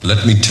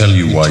Let me tell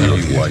you why you're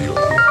here.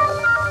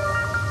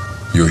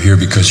 You're here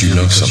because you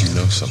know something.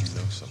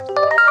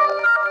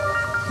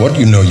 What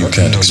you know you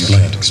can't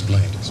explain,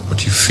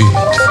 but you feel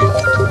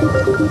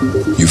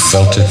it. You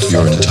felt it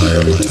your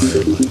entire life.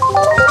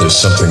 That there's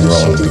something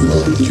wrong in the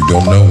world. You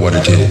don't know what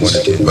it is,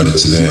 but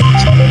it's there.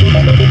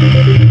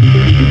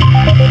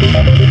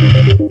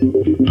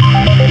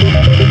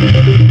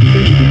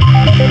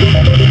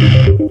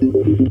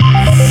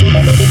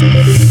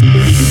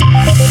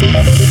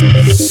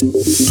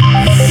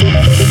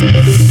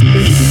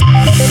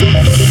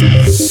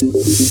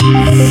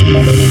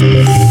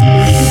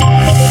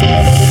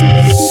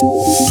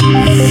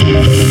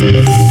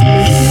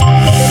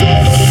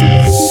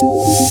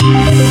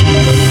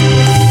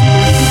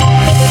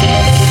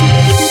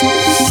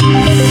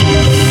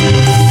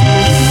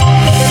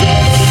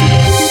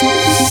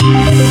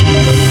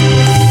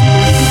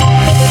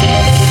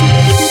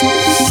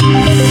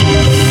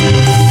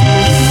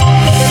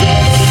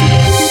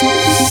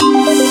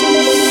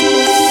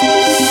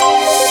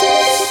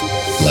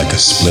 Like a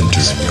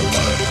splinter in your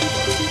mind,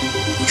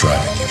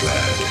 driving you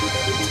mad.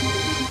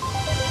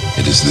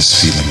 It is this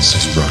feeling that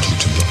has brought you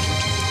to me.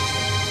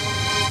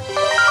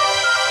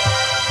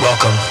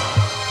 Welcome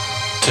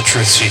to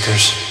Truth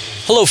Seekers.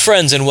 Hello,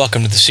 friends, and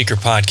welcome to the Seeker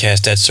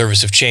Podcast at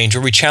Service of Change,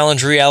 where we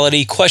challenge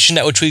reality, question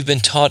that which we've been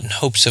taught in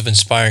hopes of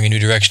inspiring a new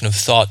direction of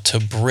thought to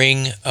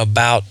bring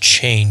about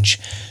change.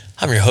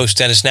 I'm your host,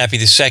 Dennis Nappy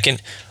II.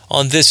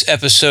 On this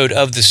episode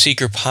of the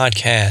Seeker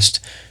Podcast,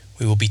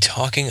 we will be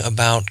talking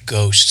about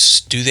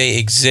ghosts. Do they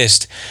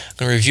exist? I'm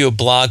going to review a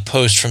blog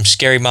post from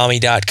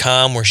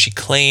ScaryMommy.com where she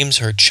claims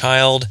her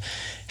child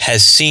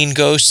has seen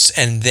ghosts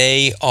and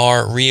they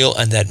are real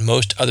and that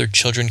most other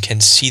children can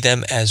see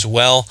them as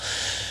well.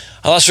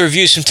 I'll also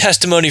review some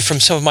testimony from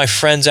some of my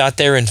friends out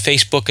there in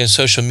Facebook and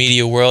social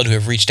media world who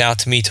have reached out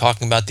to me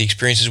talking about the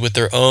experiences with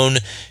their own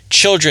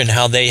children,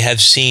 how they have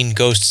seen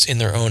ghosts in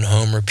their own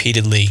home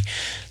repeatedly.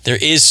 There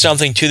is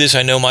something to this.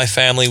 I know my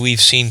family,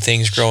 we've seen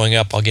things growing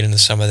up. I'll get into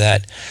some of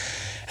that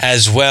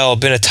as well.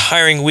 Been a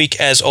tiring week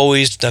as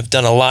always. I've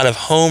done a lot of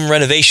home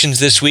renovations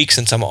this week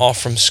since I'm off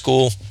from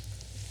school.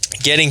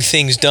 Getting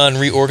things done,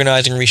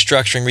 reorganizing,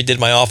 restructuring, redid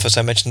my office.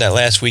 I mentioned that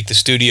last week, the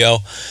studio.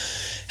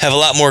 Have a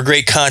lot more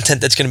great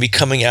content that's going to be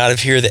coming out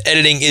of here. The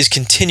editing is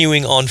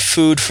continuing on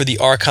Food for the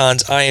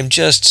Archons. I am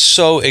just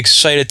so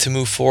excited to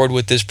move forward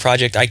with this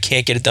project. I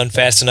can't get it done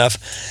fast enough.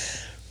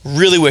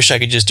 Really wish I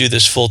could just do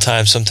this full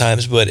time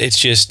sometimes, but it's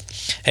just,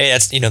 hey,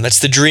 that's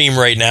the dream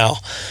right now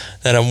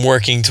that I'm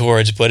working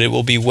towards, but it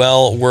will be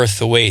well worth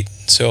the wait.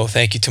 So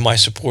thank you to my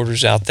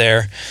supporters out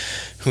there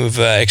who've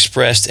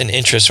expressed an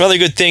interest. Some other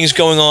good things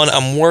going on.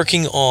 I'm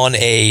working on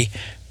a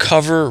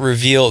cover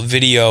reveal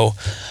video.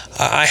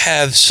 I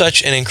have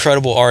such an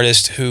incredible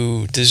artist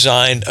who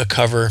designed a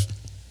cover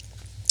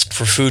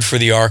for Food for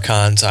the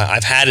Archons.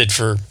 I've had it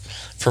for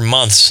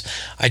months.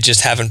 I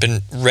just haven't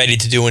been ready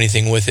to do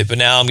anything with it, but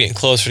now I'm getting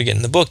closer to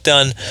getting the book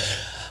done.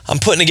 I'm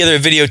putting together a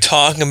video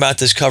talking about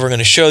this cover. I'm going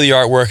to show the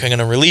artwork. I'm going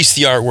to release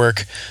the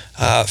artwork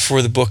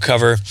for the book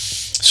cover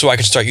so I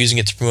can start using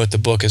it to promote the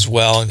book as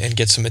well and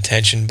get some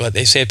attention. But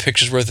they say a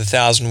picture's worth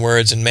 1,000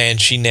 words, and man,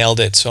 she nailed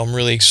it. So I'm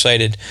really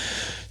excited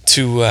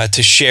to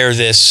share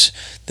this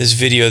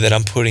video that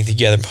I'm putting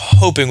together. I'm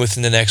hoping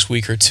within the next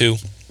week or two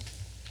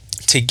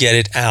to get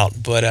it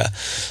out. But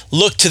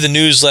look to the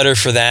newsletter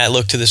for that.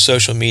 Look to the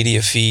social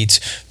media feeds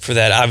for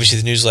that. Obviously,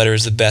 the newsletter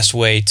is the best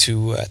way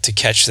to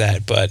catch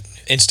that. But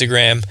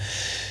Instagram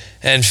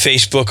and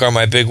Facebook are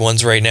my big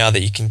ones right now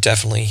that you can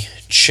definitely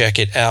check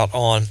it out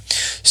on.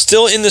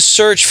 Still in the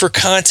search for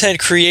content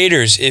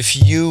creators. If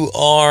you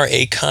are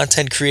a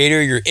content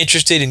creator, you're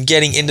interested in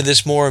getting into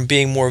this more and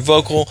being more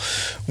vocal,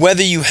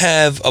 whether you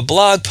have a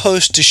blog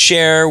post to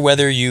share,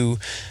 whether you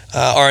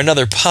are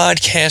another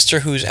podcaster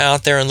who's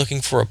out there and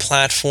looking for a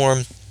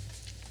platform,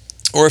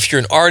 or if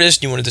you're an artist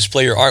and you want to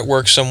display your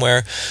artwork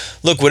somewhere,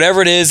 look,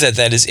 whatever it is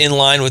that is in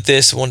line with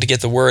this, want to get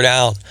the word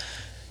out,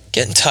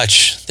 get in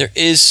touch.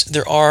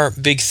 There are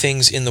big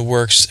things in the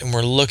works, and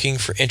we're looking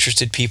for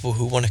interested people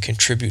who want to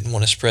contribute and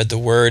want to spread the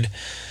word.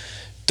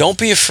 Don't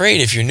be afraid.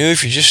 If you're new,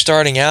 if you're just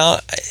starting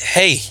out,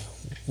 hey,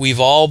 we've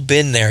all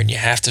been there, and you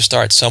have to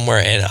start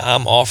somewhere, and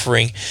I'm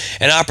offering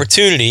an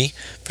opportunity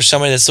for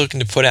somebody that's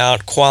looking to put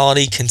out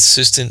quality,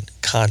 consistent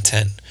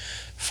content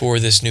for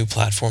this new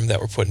platform that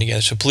we're putting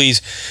together. So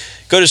please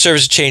go to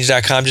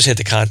serviceofchange.com, just hit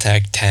the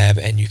contact tab,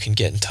 and you can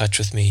get in touch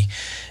with me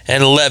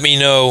and let me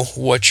know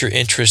what your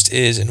interest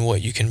is and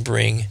what you can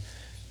bring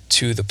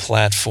to the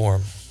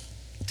platform.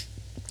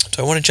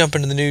 Do I want to jump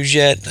into the news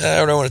yet?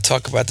 I don't want to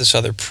talk about this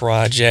other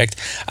project.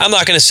 I'm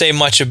not going to say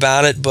much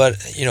about it,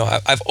 but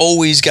I've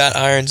always got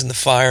irons in the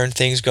fire and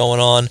things going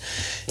on.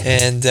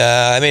 And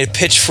I made a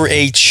pitch for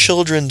a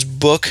children's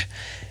book,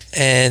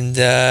 and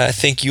I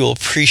think you'll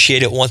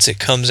appreciate it once it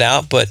comes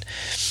out. But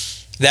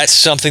that's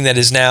something that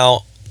is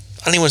now,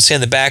 I don't even want to say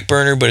on the back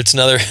burner, but it's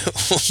another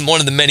one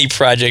of the many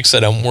projects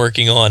that I'm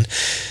working on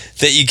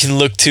that you can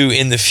look to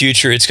in the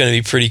future. It's going to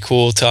be pretty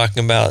cool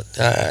talking about.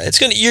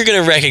 You're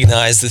going to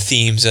recognize the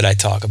themes that I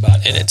talk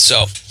about in it.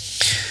 So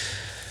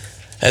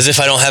As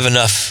if I don't have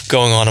enough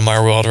going on in my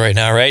world right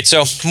now, right?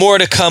 So more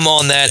to come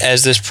on that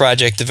as this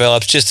project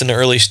develops, just in the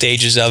early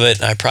stages of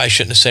it. I probably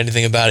shouldn't have said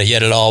anything about it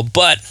yet at all,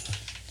 but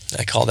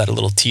I call that a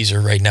little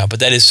teaser right now. But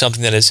that is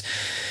something that is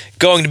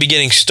going to be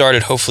getting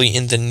started hopefully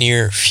in the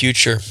near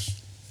future.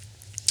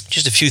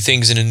 Just a few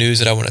things in the news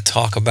that I want to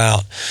talk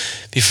about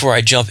before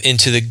I jump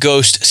into the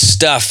ghost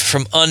stuff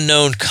from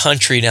Unknown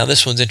Country. Now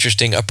this one's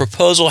interesting. A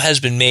proposal has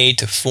been made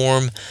to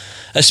form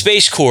a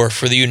Space Corps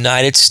for the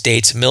United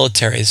States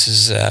military. This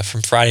is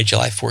from Friday,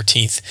 July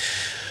 14th.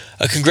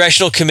 A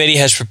congressional committee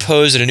has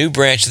proposed that a new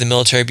branch of the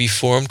military be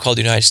formed called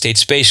the United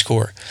States Space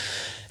Corps.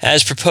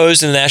 As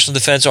proposed in the National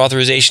Defense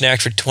Authorization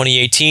Act for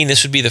 2018,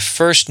 this would be the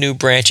first new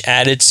branch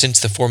added since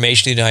the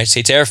formation of the United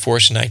States Air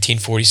Force in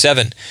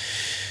 1947.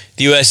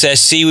 The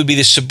USSC would be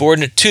the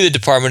subordinate to the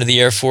Department of the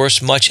Air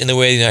Force, much in the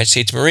way the United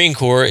States Marine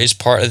Corps is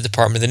part of the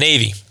Department of the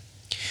Navy.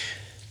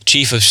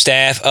 Chief of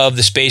Staff of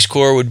the Space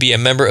Corps would be a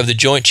member of the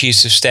Joint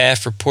Chiefs of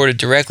Staff, reported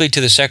directly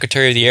to the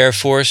Secretary of the Air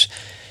Force,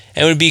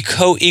 and would be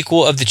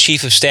co-equal of the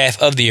Chief of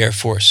Staff of the Air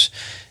Force.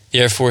 The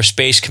Air Force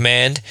Space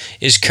Command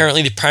is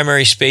currently the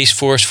primary space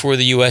force for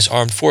the U.S.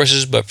 Armed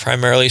Forces, but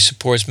primarily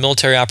supports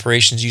military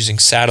operations using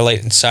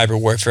satellite and cyber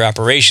warfare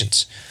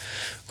operations.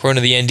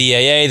 According to the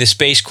NDAA, the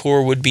Space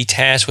Corps would be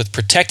tasked with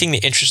protecting the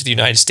interests of the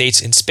United States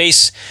in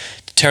space,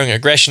 deterring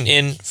aggression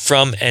in,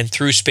 from, and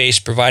through space,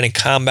 providing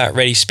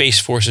combat-ready space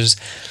forces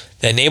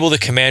that enable the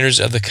commanders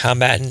of the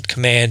combatant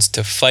commands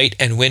to fight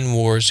and win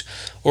wars,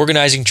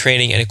 organizing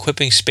training and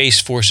equipping space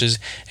forces,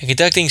 and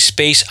conducting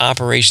space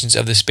operations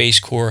of the Space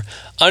Corps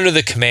under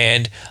the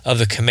command of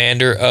the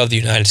Commander of the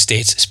United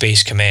States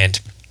Space Command.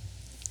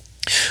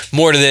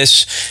 More to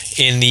this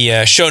in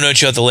the show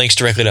notes. You have the links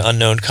directly to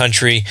Unknown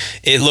Country.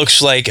 It looks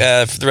like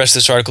the rest of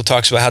this article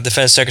talks about how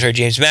Defense Secretary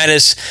James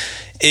Mattis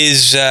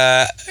is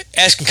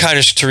asking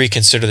Congress to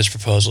reconsider this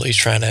proposal. He's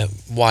trying to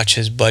watch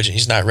his budget.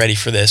 He's not ready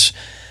for this.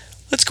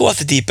 Let's go off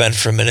the deep end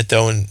for a minute,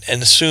 though, and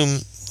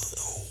assume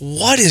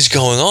what is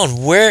going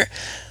on. Where,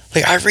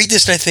 I read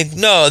this and I think,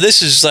 no,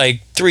 this is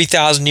like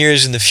 3,000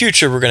 years in the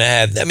future we're going to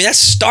have. I mean, that's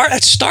Star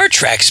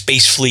Trek,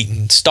 Space Fleet,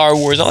 and Star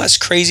Wars, all that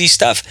crazy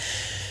stuff.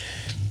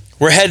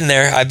 We're heading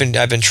there. I've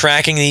been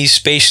tracking these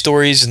space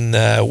stories and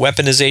the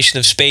weaponization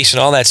of space and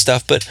all that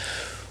stuff, but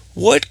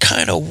what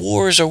kind of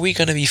wars are we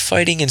going to be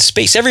fighting in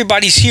space?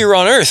 Everybody's here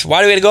on Earth.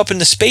 Why do we have to go up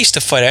into space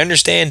to fight? I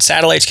understand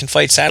satellites can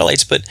fight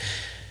satellites, but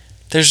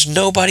there's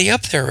nobody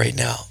up there right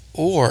now.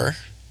 Or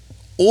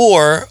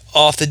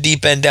off the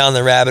deep end down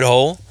the rabbit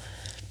hole,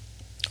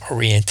 are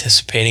we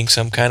anticipating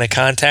some kind of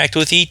contact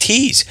with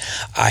ETs?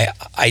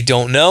 I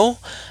don't know.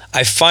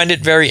 I find it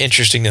very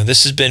interesting, though.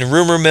 This has been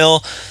rumor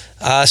mill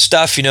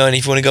stuff, and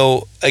if you want to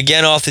go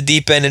again off the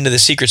deep end into the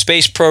secret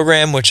space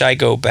program, which I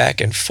go back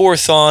and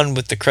forth on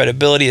with the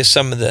credibility of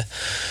some of the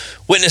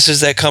witnesses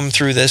that come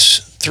through this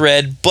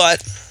thread,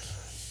 but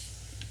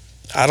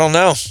I don't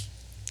know.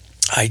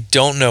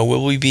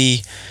 Will we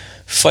be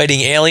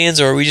fighting aliens,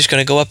 or are we just going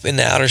to go up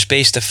into outer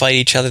space to fight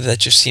each other? That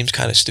just seems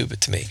kind of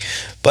stupid to me.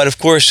 But of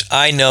course,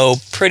 I know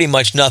pretty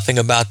much nothing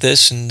about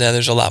this, and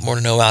there's a lot more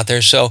to know out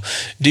there. So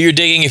do your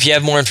digging. If you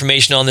have more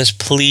information on this,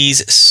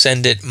 please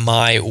send it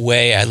my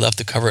way. I'd love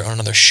to cover it on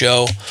another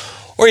show,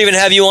 or even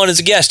have you on as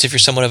a guest if you're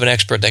somewhat of an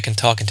expert that can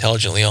talk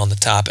intelligently on the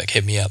topic.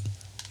 Hit me up.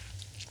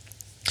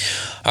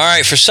 All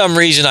right, for some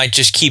reason, I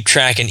just keep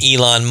tracking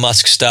Elon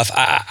Musk stuff.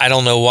 I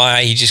don't know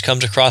why. He just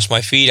comes across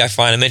my feed. I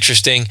find him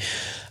interesting.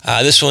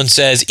 This one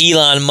says,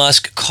 Elon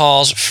Musk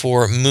calls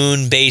for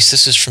moon base.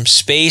 This is from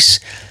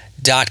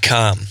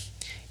space.com.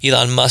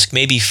 Elon Musk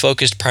may be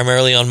focused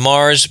primarily on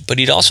Mars, but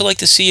he'd also like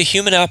to see a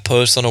human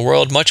outpost on a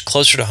world much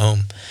closer to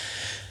home.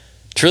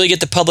 To really get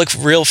the public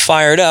real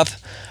fired up,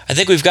 I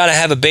think we've got to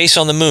have a base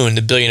on the moon,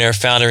 the billionaire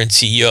founder and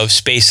CEO of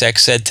SpaceX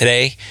said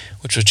today,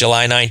 which was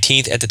July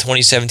 19th at the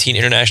 2017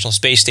 International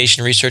Space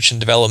Station Research and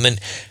Development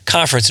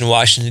Conference in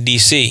Washington,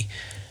 D.C.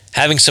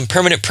 Having some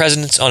permanent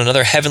presence on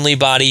another heavenly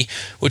body,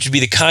 which would be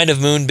the kind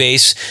of moon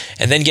base,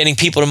 and then getting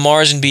people to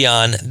Mars and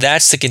beyond,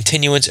 that's the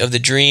continuance of the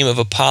dream of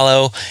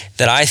Apollo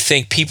that I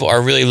think people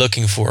are really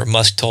looking for,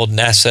 Musk told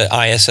NASA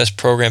ISS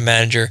program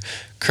manager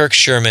Kirk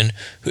Sherman,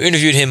 who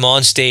interviewed him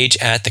on stage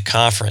at the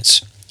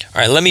conference. All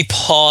right, let me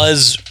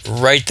pause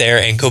right there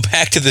and go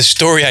back to the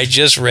story I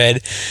just read.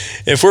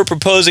 If we're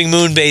proposing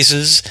moon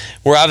bases,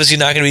 we're obviously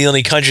not going to be the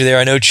only country there.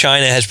 I know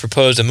China has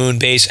proposed a moon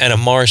base and a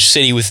Mars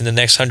city within the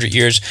next 100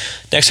 years.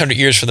 Next 100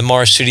 years for the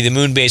Mars city. The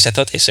moon base, I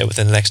thought they said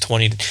within the next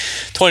 20 to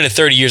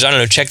 30 years. I don't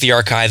know. Check the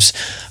archives.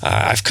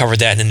 I've covered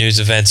that in the news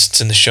events.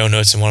 It's in the show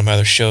notes in one of my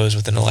other shows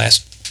within the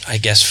last,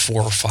 4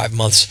 or 5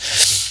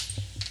 months.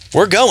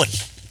 We're going.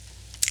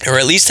 Or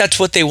at least that's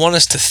what they want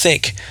us to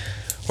think.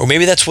 Or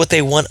maybe that's what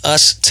they want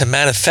us to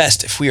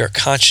manifest if we are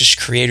conscious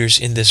creators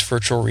in this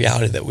virtual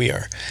reality that we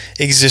are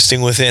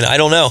existing within. I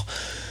don't know.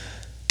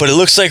 But it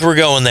looks like we're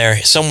going there,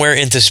 somewhere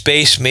into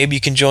space. Maybe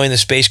you can join the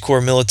Space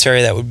Corps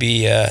military. That would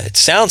be, it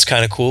sounds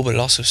kind of cool, but it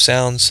also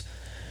sounds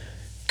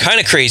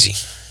kind of crazy.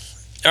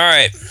 All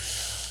right.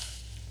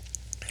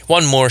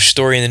 One more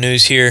story in the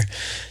news here.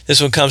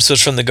 This one comes to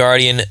us from The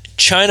Guardian.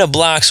 China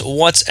blocks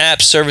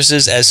WhatsApp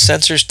services as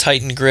censors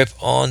tighten grip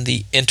on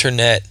the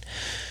internet.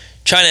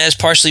 China has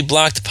partially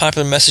blocked the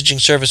popular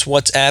messaging service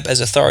WhatsApp as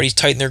authorities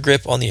tighten their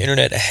grip on the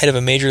internet ahead of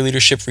a major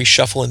leadership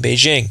reshuffle in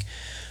Beijing.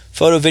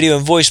 Photo, video,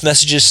 and voice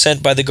messages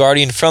sent by The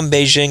Guardian from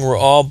Beijing were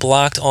all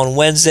blocked on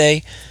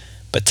Wednesday,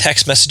 but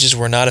text messages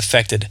were not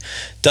affected.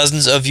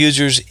 Dozens of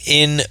users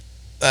in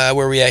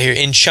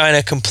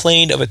China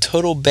complained of a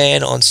total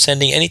ban on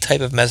sending any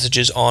type of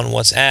messages on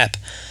WhatsApp.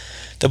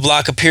 The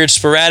block appeared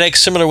sporadic,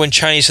 similar when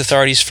Chinese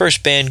authorities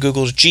first banned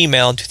Google's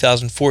Gmail in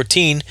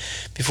 2014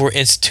 before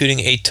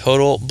instituting a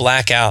total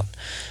blackout.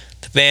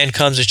 The ban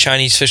comes as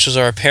Chinese officials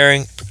are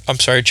preparing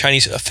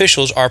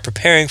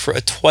for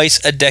a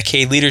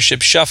twice-a-decade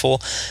leadership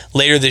shuffle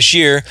later this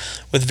year,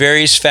 with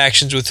various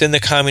factions within the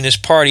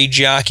Communist Party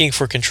jockeying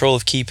for control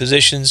of key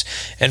positions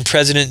and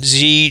President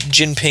Xi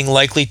Jinping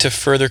likely to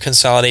further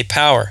consolidate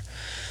power.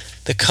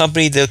 The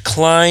company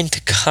declined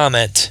to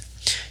comment.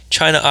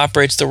 China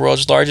operates the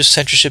world's largest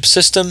censorship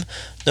system,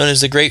 known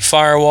as the Great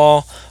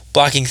Firewall,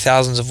 blocking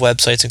thousands of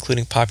websites,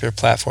 including popular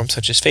platforms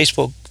such as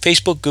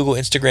Facebook, Google,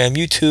 Instagram,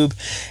 YouTube,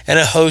 and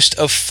a host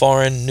of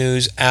foreign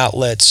news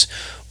outlets.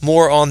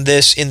 More on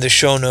this in the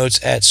show notes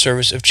at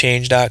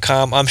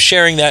serviceofchange.com. I'm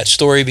sharing that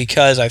story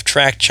because I've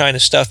tracked China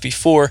stuff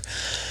before,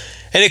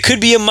 and it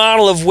could be a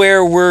model of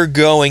where we're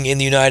going in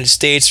the United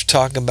States. We're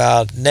talking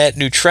about net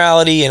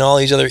neutrality and all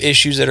these other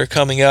issues that are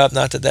coming up.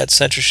 Not that that's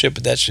censorship,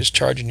 but that's just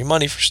charging you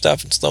money for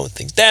stuff and slowing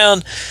things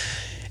down.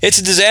 It's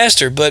a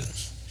disaster, but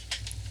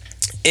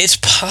it's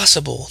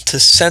possible to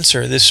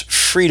censor this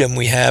freedom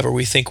we have, or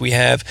we think we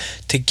have,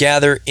 to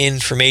gather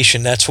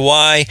information. That's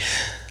why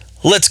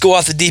let's go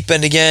off the deep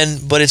end again,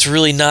 but it's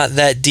really not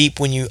that deep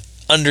when you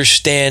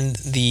understand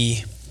the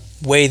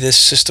way this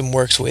system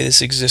works, the way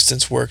this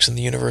existence works and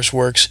the universe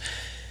works.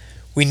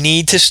 We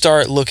need to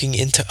start looking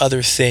into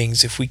other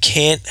things. If we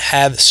can't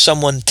have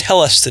someone tell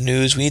us the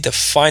news, we need to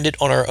find it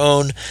on our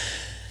own.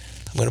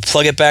 I'm going to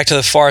plug it back to the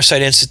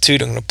Farsight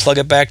Institute. I'm going to plug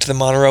it back to the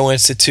Monroe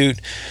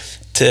Institute,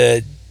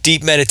 to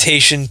deep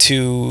meditation,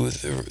 to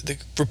the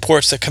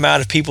reports that come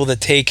out of people that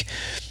take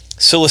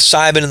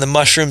psilocybin and the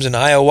mushrooms and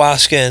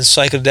ayahuasca and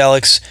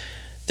psychedelics.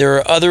 There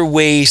are other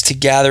ways to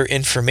gather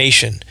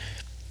information.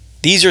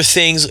 These are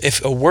things,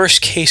 if a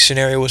worst case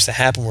scenario was to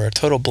happen where a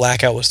total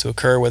blackout was to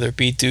occur, whether it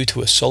be due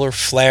to a solar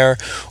flare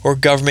or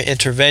government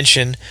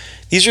intervention,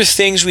 these are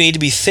things we need to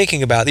be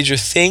thinking about. These are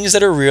things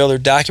that are real, they're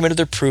documented,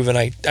 they're proven.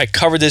 I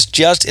covered this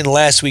just in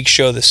last week's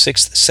show. The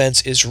Sixth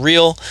Sense is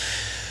real.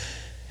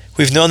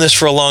 We've known this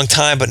for a long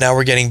time, but now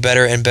we're getting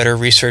better and better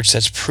research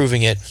that's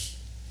proving it.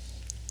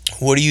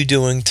 What are you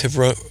doing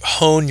to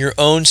hone your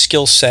own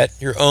skill set,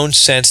 your own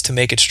sense to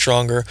make it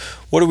stronger?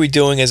 What are we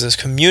doing as a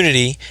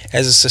community,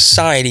 as a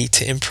society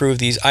to improve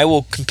these? I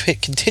will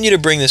continue to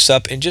bring this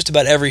up in just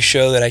about every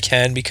show that I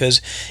can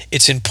because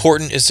it's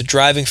important. It's the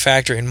driving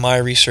factor in my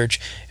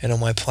research and on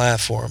my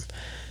platform.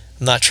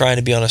 I'm not trying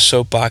to be on a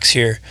soapbox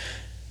here,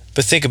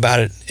 but think about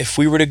it. If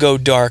we were to go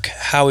dark,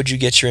 how would you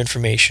get your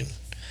information?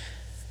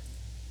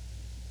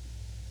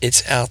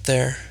 It's out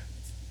there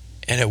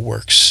and it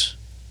works.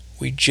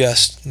 We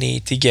just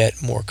need to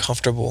get more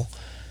comfortable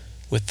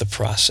with the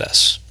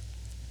process.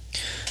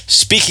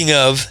 Speaking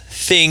of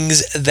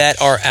things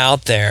that are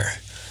out there,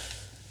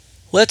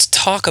 let's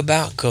talk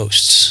about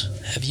ghosts.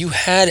 Have you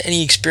had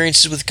any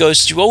experiences with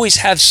ghosts? You always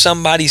have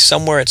somebody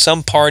somewhere at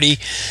some party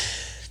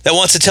that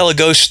wants to tell a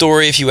ghost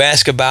story. If you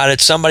ask about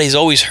it, somebody's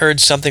always heard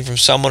something from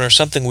someone, or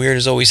something weird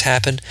has always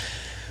happened.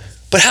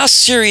 But how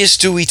serious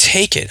do we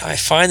take it? I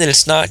find that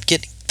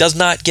does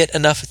not get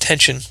enough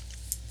attention.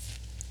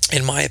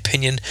 In my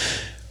opinion,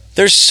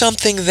 there's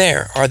something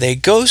there. Are they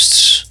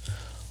ghosts?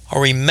 Are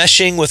we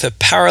meshing with a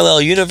parallel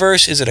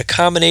universe? Is it a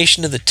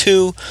combination of the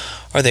two?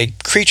 Are they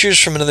creatures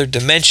from another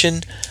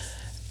dimension?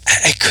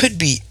 It could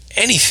be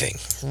anything,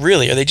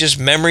 really. Are they just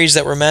memories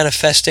that we're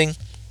manifesting?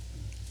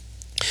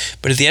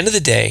 But at the end of the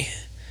day,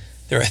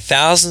 there are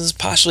thousands,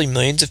 possibly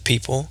millions of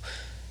people,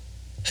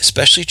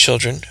 especially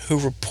children, who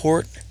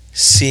report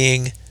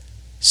seeing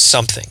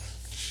something.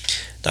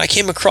 Now, I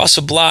came across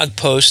a blog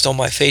post on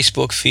my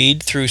Facebook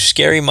feed through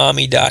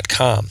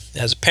scarymommy.com.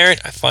 As a parent,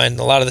 I find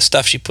a lot of the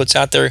stuff she puts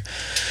out there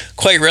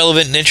quite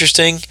relevant and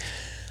interesting.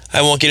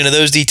 I won't get into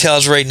those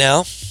details right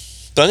now,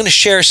 but I'm going to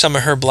share some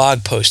of her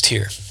blog post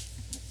here.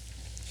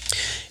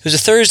 It was a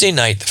Thursday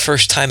night, the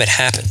first time it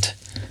happened.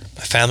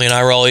 My family and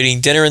I were all eating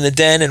dinner in the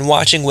den and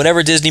watching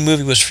whatever Disney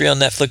movie was free on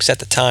Netflix at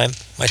the time.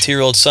 My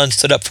 2-year-old son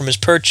stood up from his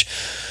perch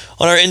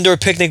on our indoor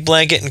picnic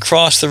blanket and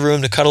crossed the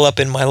room to cuddle up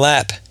in my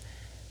lap.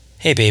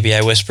 "Hey, baby," I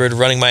whispered,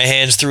 running my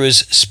hands through his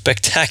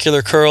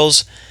spectacular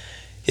curls.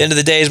 The end of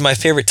the day is my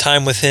favorite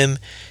time with him.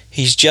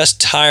 He's just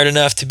tired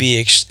enough to be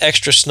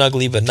extra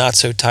snuggly, but not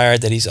so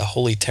tired that he's a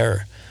holy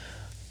terror.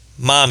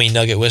 "Mommy,"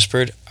 Nugget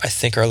whispered, "I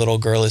think our little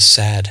girl is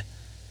sad."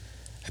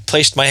 I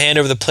placed my hand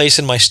over the place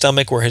in my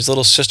stomach where his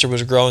little sister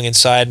was growing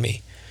inside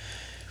me.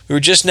 We were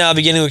just now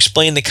beginning to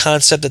explain the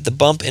concept that the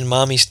bump in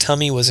Mommy's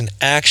tummy was an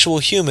actual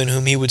human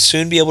whom he would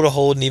soon be able to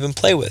hold and even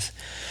play with.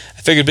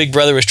 I figured Big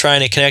Brother was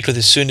trying to connect with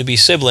his soon-to-be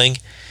sibling,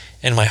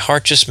 and my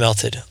heart just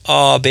melted.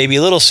 Oh, baby,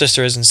 little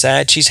sister isn't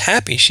sad. She's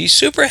happy. She's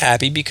super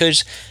happy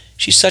because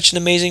she's such an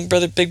amazing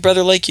big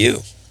brother like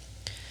you.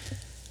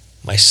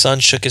 My son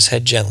shook his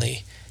head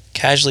gently,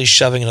 casually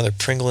shoving another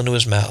Pringle into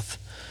his mouth.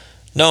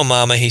 No,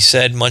 Mama, he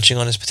said, munching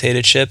on his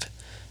potato chip.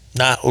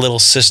 Not little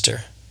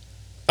sister.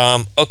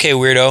 Okay,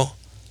 weirdo.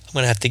 I'm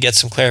going to have to get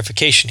some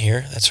clarification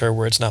here. That's her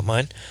words, not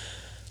mine.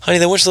 Honey,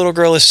 then which little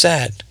girl is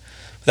sad?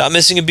 Without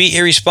missing a beat,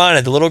 he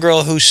responded, the little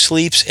girl who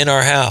sleeps in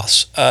our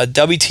house.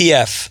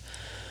 WTF.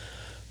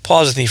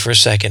 Pause with me for a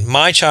second.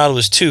 My child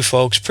was 2,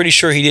 folks. Pretty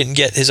sure he didn't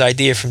get his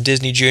idea from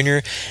Disney Jr.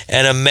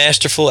 And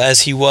masterful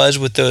as he was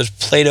with those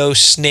Play-Doh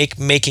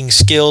snake-making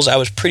skills, I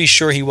was pretty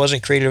sure he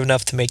wasn't creative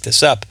enough to make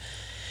this up.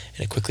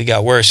 And it quickly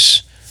got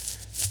worse.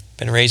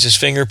 Ben raised his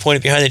finger,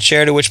 pointed behind the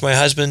chair to which my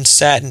husband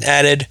sat, and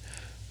added,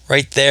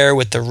 right there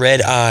with the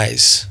red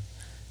eyes.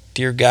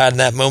 Dear God, in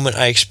that moment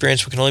I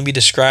experienced what can only be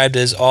described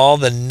as all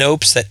the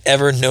nopes that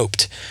ever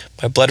noped.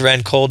 My blood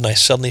ran cold and I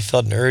suddenly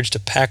felt an urge to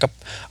pack up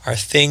our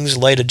things,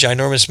 light a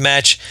ginormous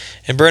match,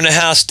 and burn the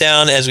house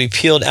down as we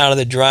peeled out of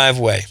the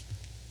driveway.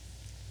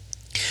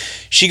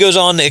 She goes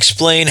on to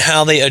explain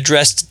how they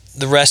addressed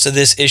the rest of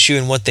this issue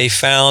and what they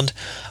found.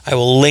 I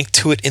will link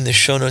to it in the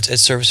show notes at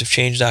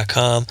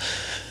serviceofchange.com.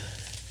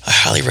 I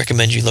highly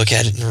recommend you look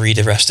at it and read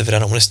the rest of it. I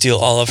don't want to steal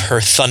all of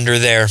her thunder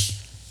there.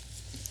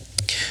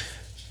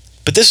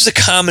 But this is a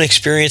common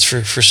experience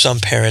for some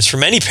parents, for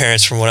many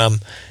parents from what I'm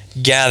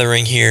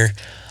gathering here.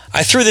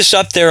 I threw this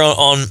up there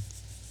on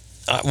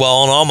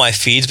all my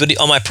feeds, but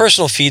on my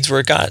personal feeds where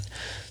it got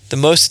the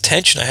most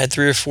attention. I had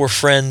 3 or 4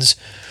 friends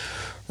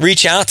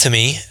reach out to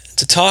me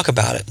to talk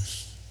about it.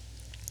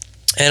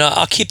 And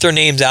I'll keep their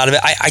names out of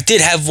it. I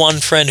did have one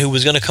friend who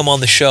was going to come on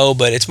the show,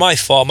 but it's my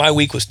fault. My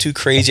week was too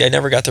crazy. I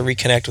never got to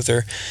reconnect with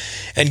her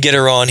and get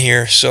her on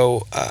here.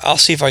 So I'll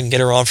see if I can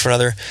get her on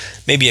for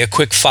maybe a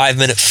quick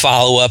 5-minute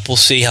follow-up. We'll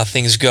see how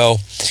things go.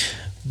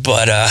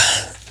 But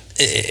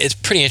it's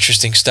pretty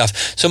interesting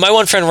stuff. So my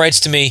one friend writes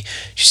to me.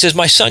 She says,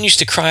 my son used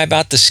to cry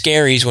about the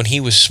scaries when he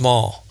was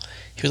small.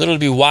 He would literally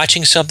be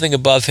watching something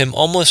above him,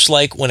 almost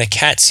like when a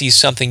cat sees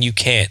something you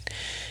can't.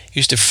 It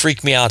used to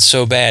freak me out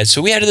so bad.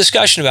 So we had a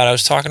discussion about it. I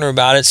was talking to her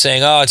about it,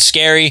 saying, oh, it's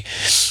scary.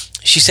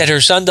 She said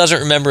her son doesn't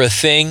remember a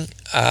thing,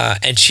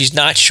 and she's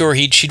not sure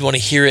she'd want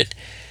to hear it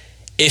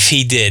if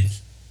he did.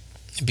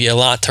 It'd be a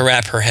lot to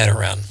wrap her head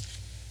around.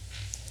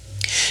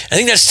 I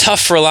think that's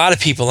tough for a lot of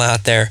people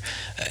out there.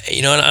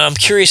 And I'm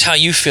curious how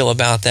you feel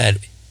about that.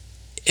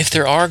 If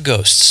there are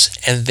ghosts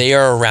and they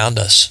are around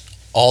us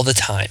all the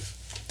time,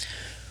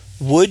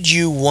 would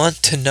you want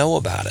to know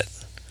about it?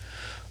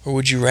 Or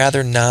would you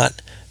rather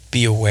not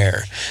be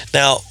aware?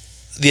 Now,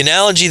 the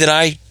analogy that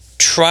I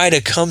try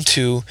to come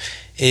to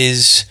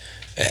is,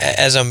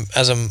 as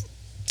I'm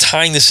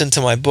tying this into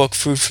my book,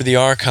 Food for the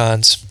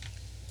Archons,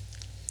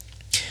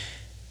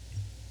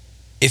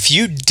 if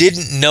you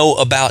didn't know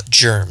about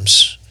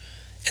germs,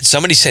 and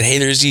somebody said, hey,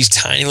 there's these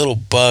tiny little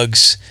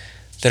bugs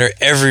that are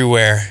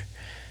everywhere,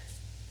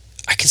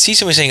 I can see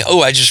somebody saying,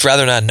 oh, I'd just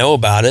rather not know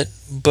about it.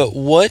 But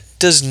what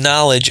does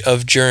knowledge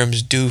of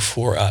germs do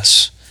for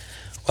us?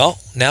 Well,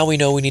 now we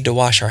know we need to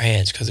wash our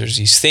hands because there's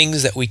these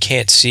things that we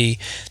can't see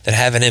that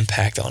have an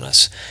impact on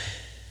us.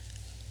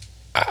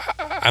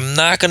 I'm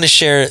not going to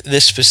share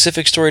this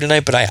specific story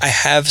tonight, but I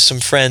have some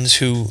friends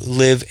who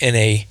live in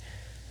a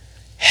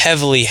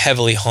heavily,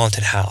 heavily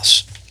haunted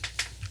house.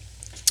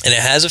 And it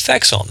has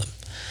effects on them.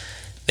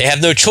 They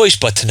have no choice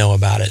but to know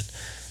about it.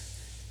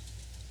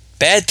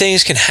 Bad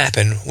things can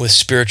happen with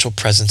spiritual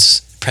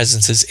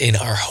presences in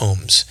our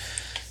homes.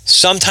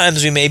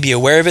 Sometimes we may be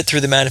aware of it through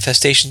the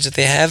manifestations that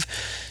they have.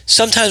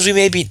 Sometimes we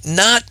may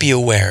not be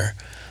aware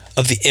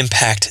of the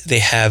impact they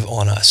have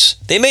on us.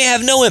 They may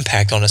have no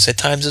impact on us at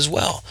times as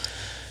well.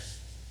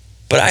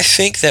 But I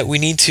think that we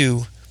need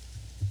to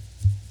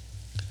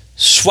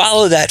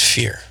swallow that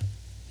fear.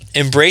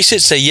 Embrace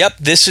it, say, yep,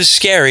 this is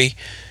scary,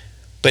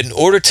 but in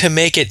order to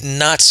make it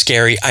not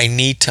scary, I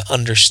need to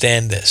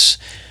understand this.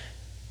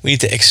 We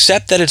need to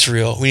accept that it's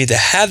real. We need to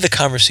have the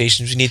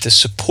conversations. We need to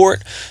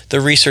support the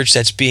research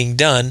that's being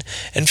done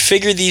and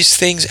figure these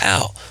things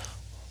out.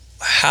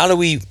 How do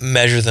we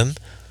measure them?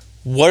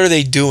 What are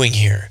they doing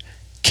here?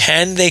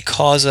 Can they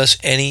cause us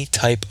any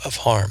type of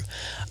harm?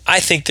 I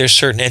think there's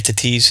certain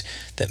entities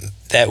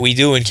that we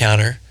do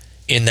encounter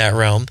in that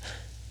realm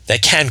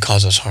that can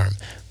cause us harm.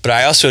 But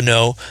I also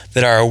know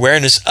that our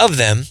awareness of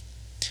them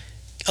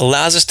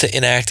allows us to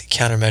enact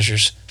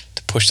countermeasures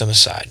to push them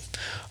aside.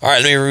 All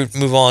right, let me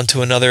move on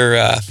to another,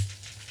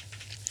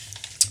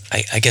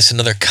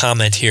 another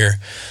comment here.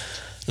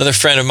 Another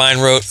friend of mine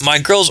wrote, my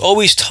girls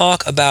always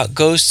talk about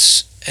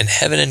ghosts and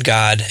heaven and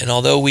God, and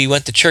although we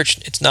went to church,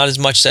 it's not as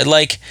much as I'd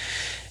like,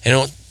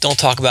 and don't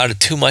talk about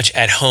it too much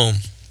at home.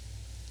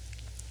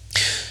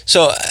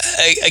 So,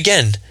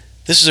 again,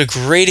 this is a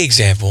great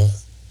example.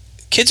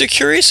 Kids are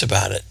curious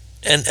about it.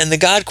 And the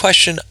God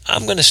question,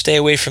 I'm going to stay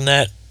away from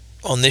that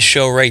on this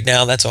show right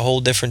now. That's a whole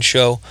different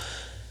show.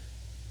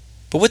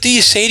 But what do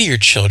you say to your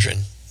children?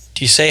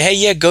 Do you say, hey,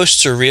 yeah,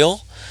 ghosts are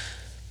real,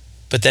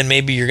 but then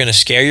maybe you're going to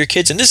scare your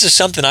kids. And this is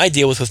something I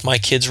deal with my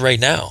kids right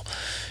now.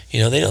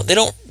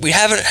 We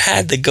haven't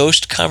had the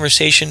ghost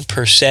conversation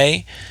per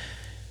se,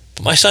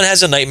 but my son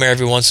has a nightmare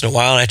every once in a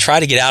while, and I try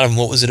to get out of him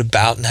what was it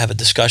about and have a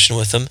discussion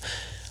with him.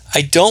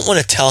 I don't want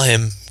to tell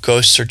him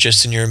ghosts are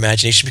just in your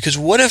imagination, because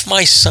what if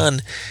my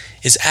son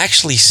is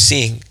actually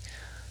seeing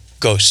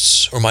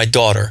ghosts, or my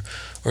daughter,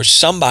 or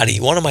somebody,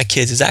 one of my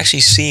kids is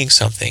actually seeing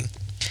something,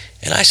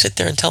 and I sit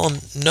there and tell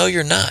him, no,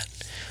 you're not.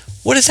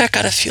 What does that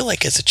got to feel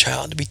like as a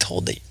child, to be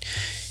told that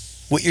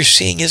what you're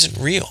seeing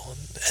isn't real?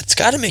 It's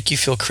got to make you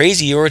feel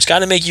crazy, or it's got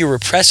to make you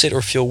repress it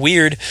or feel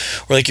weird,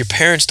 or like your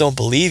parents don't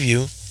believe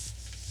you.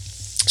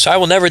 So I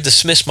will never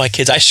dismiss my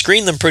kids. I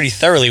screen them pretty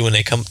thoroughly when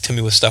they come to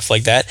me with stuff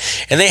like that,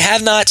 and they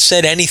have not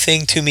said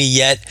anything to me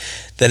yet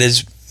that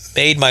has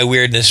made my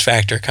weirdness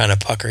factor kind of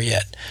pucker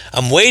yet.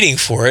 I'm waiting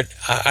for it.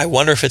 I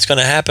wonder if it's going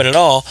to happen at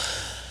all,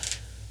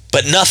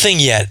 but nothing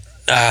yet.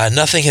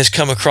 Nothing has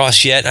come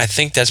across yet. I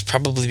think that's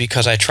probably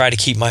because I try to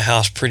keep my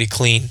house pretty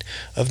clean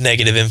of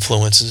negative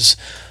influences.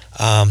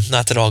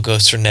 Not that all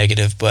ghosts are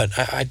negative, but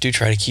I do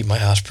try to keep my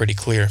house pretty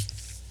clear.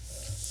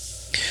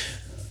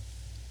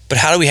 But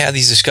how do we have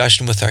these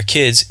discussions with our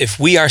kids if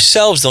we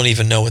ourselves don't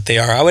even know what they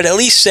are? I would at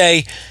least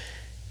say,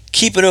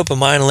 keep an open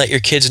mind and let your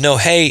kids know,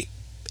 hey,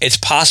 it's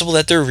possible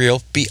that they're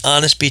real. Be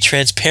honest, be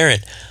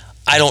transparent.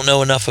 I don't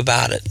know enough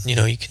about it.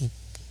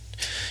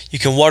 You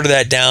can water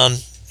that down,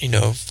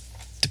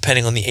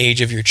 depending on the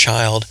age of your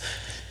child.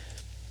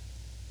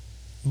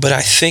 But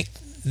I think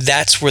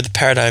that's where the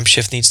paradigm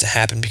shift needs to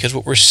happen, because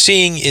what we're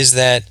seeing is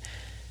that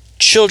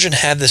children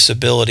have this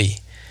ability.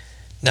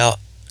 Now,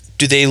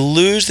 do they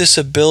lose this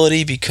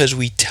ability because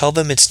we tell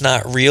them it's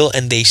not real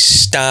and they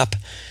stop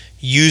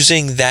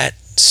using that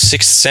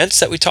sixth sense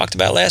that we talked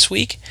about last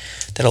week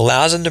that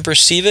allows them to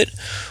perceive it?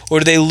 Or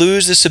do they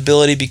lose this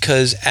ability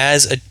because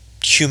as a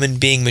human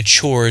being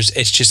matures,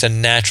 it's just a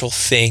natural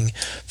thing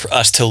for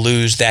us to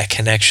lose that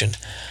connection?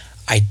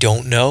 I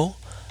don't know.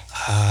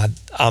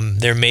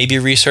 There may be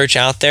research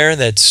out there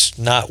that's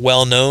not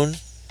well known.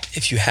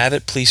 If you have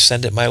it, please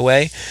send it my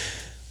way.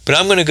 But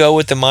I'm going to go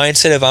with the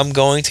mindset of I'm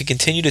going to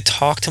continue to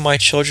talk to my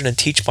children and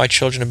teach my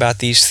children about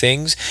these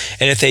things.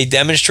 And if they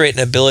demonstrate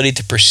an ability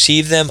to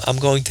perceive them, I'm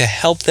going to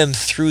help them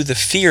through the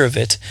fear of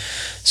it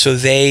so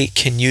they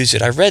can use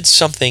it. I read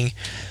something.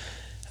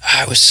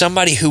 It was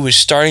somebody who was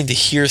starting to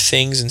hear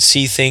things and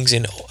see things,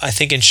 and I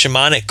think in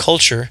shamanic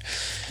culture,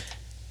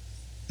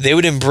 they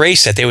would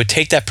embrace that. They would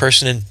take that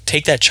person and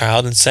take that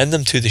child and send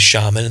them to the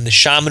shaman, and the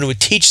shaman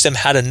would teach them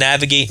how to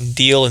navigate and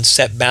deal and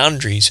set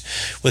boundaries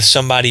with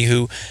somebody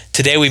who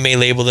today we may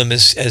label them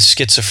as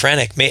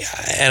schizophrenic.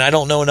 And I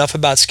don't know enough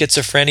about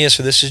schizophrenia,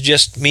 so this is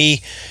just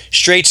me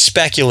straight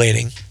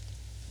speculating.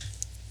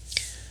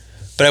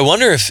 But I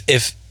wonder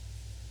if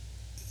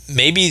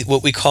maybe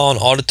what we call an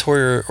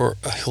auditory or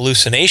a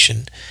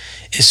hallucination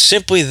is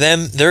simply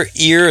their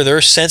ear or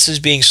their senses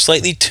being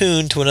slightly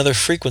tuned to another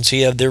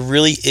frequency of there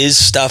really is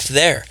stuff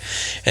there.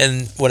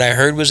 And what I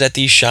heard was that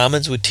these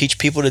shamans would teach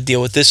people to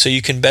deal with this so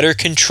you can better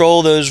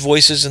control those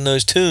voices and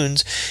those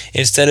tunes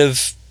instead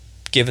of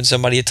giving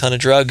somebody a ton of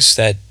drugs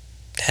that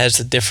has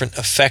a different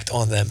effect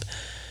on them.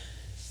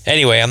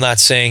 Anyway, I'm not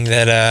saying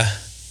that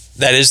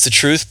that is the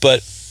truth,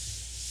 but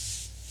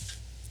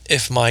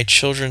if my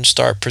children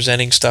start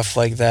presenting stuff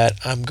like that,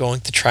 I'm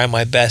going to try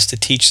my best to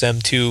teach them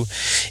to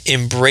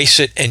embrace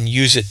it and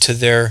use it to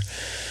their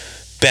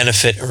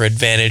benefit or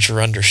advantage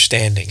or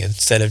understanding,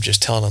 instead of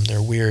just telling them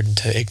they're weird and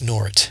to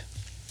ignore it.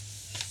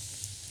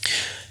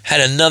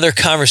 Had another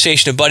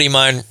conversation. A buddy of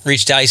mine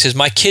reached out. He says,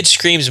 my kid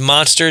screams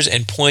monsters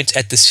and points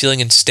at the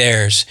ceiling and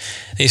stares.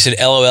 And he said,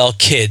 LOL,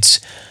 kids.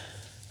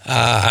 And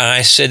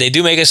I said, they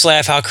do make us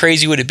laugh. How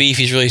crazy would it be if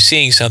he's really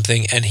seeing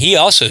something? And he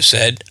also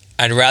said,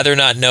 I'd rather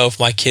not know if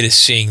my kid is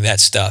seeing that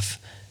stuff.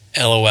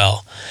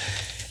 LOL.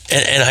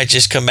 And I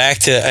just come back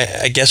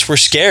to, I guess we're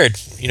scared.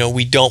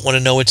 We don't want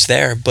to know it's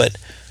there, but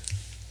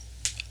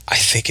I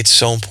think it's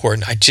so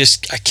important. I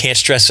can't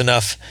stress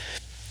enough.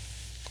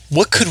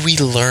 What could we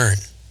learn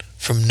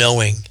from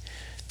knowing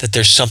that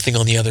there's something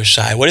on the other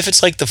side? What if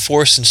it's like the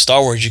Force in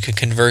Star Wars? You can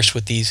converse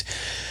with these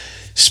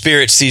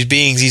spirits, these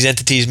beings, these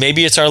entities.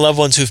 Maybe it's our loved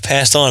ones who've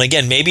passed on.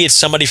 Again, maybe it's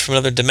somebody from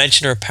another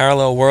dimension or a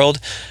parallel world.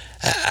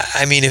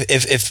 I mean,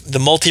 if the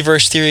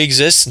multiverse theory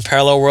exists and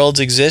parallel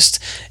worlds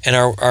exist and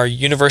our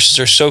universes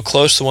are so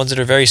close, the ones that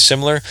are very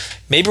similar,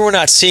 maybe we're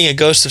not seeing a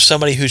ghost of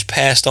somebody who's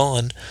passed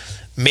on.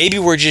 Maybe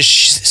we're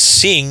just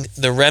seeing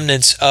the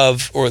remnants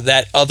of, or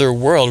that other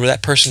world where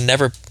that person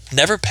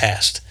never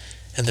passed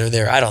and they're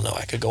there. I don't know.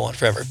 I could go on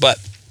forever. But,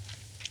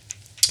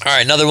 all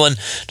right,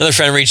 another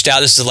friend reached out.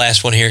 This is the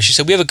last one here. She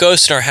said, we have a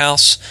ghost in our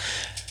house.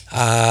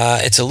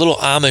 It's a little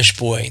Amish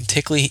boy.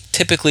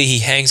 Typically, he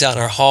hangs out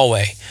in our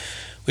hallway.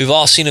 We've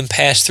all seen him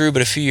pass through,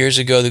 but a few years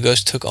ago, the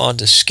ghost took on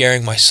to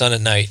scaring my son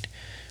at night.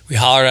 We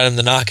hollered at him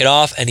to knock it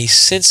off, and he's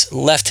since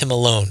left him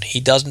alone. He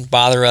doesn't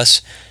bother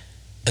us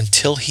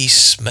until he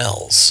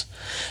smells.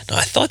 Now,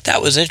 I thought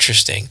that was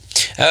interesting.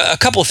 A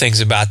couple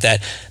things about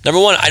that. Number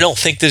one, I don't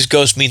think this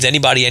ghost means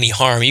anybody any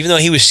harm. Even though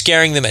he was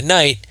scaring them at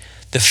night,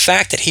 The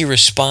fact that he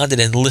responded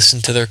and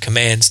listened to their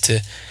commands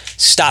to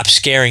stop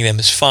scaring them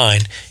is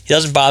fine. He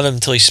doesn't bother them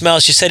until he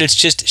smells. She said it's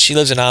just, she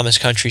lives in Amish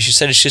country. She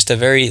said it's just a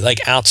very like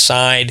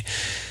outside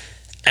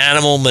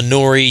animal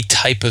manure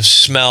type of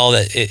smell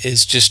that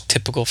is just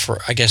typical for,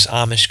 I guess,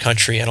 Amish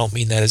country. I don't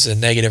mean that as a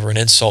negative or an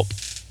insult.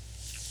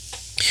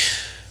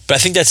 But I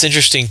think that's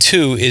interesting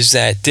too, is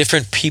that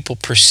different people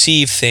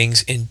perceive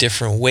things in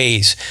different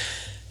ways,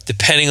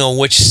 depending on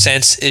which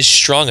sense is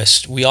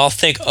strongest. We all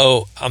think,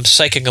 oh, I'm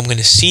psychic, I'm going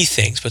to see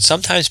things. But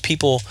sometimes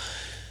people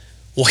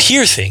will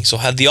hear things. They'll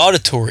have the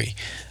auditory,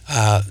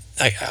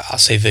 I'll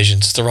say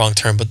visions, it's the wrong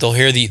term, but they'll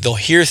hear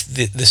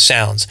the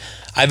sounds.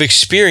 I've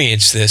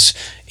experienced this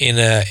in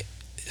a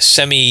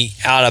semi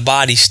out of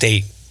body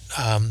state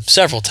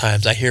several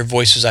times. I hear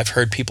voices. I've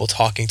heard people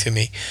talking to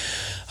me.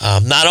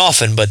 Not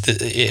often, but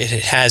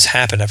it has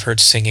happened. I've heard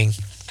singing.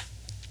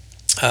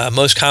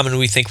 Most common,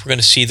 we think we're going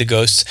to see the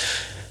ghosts.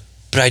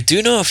 But I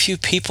do know a few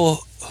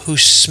people who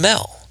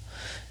smell.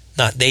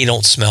 Not they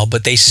don't smell,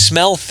 but they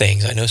smell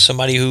things. I know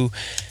somebody who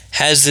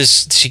has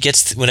this, she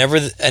gets, whenever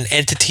an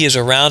entity is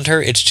around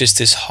her, it's just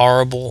this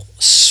horrible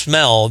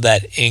smell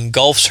that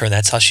engulfs her, and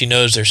that's how she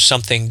knows there's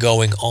something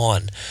going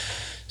on.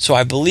 So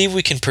I believe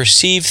we can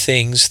perceive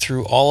things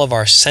through all of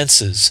our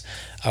senses,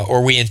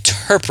 or we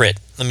interpret.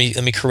 Let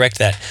me correct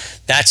that.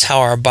 That's how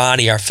our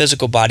body, our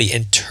physical body,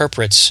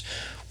 interprets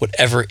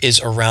whatever is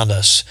around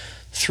us,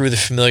 through the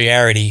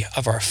familiarity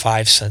of our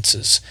five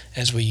senses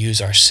as we use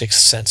our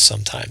sixth sense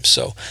sometimes.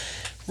 So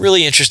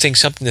really interesting,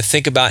 something to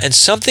think about, and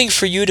something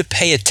for you to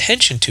pay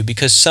attention to,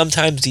 because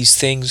sometimes these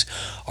things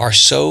are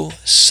so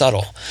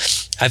subtle.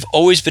 I've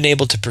always been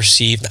able to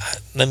perceive,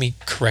 let me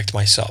correct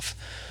myself.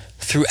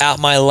 Throughout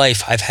my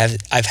life, I've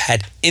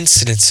had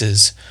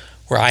incidences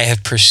where I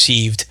have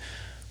perceived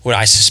what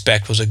I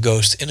suspect was a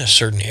ghost in a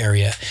certain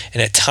area.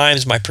 And at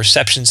times my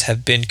perceptions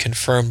have been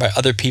confirmed by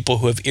other people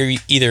who have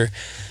either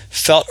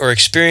felt or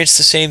experienced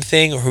the same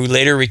thing, or who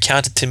later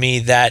recounted to me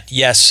that,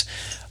 yes,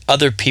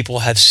 other people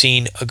have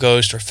seen a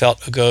ghost or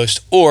felt a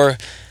ghost, or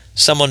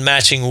someone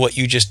matching what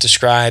you just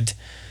described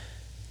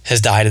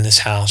has died in this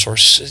house, or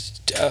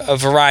a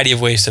variety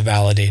of ways to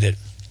validate it.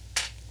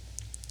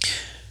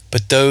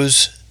 But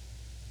those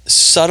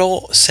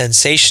subtle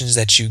sensations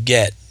that you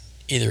get,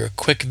 either a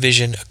quick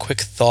vision, a quick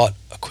thought,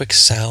 a quick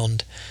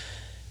sound,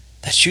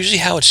 that's usually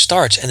how it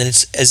starts. And then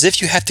it's as if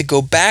you have to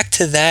go back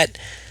to that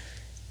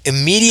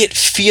immediate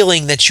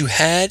feeling that you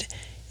had,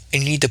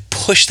 and you need to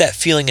push that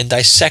feeling and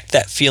dissect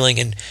that feeling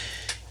and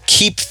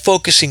keep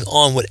focusing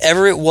on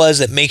whatever it was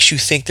that makes you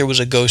think there was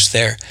a ghost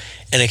there,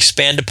 and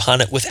expand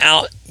upon it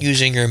without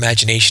using your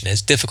imagination,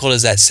 as difficult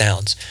as that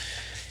sounds.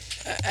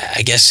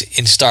 I guess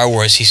in Star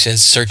Wars he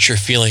says, search your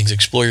feelings,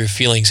 explore your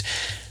feelings.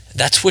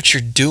 That's what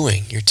you're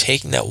doing. You're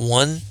taking that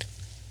one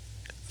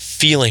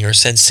feeling or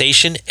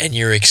sensation and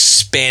you're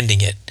expanding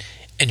it,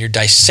 and you're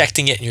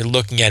dissecting it, and you're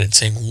looking at it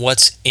saying,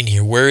 what's in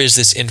here? Where is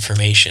this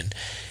information?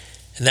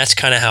 And that's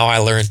kind of how I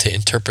learned to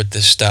interpret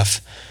this stuff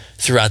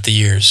throughout the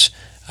years.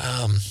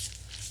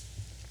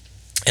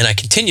 And I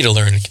continue to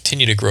learn and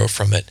continue to grow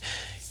from it.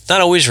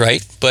 Not always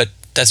right, but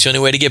that's the only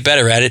way to get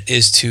better at it,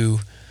 is to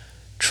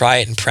try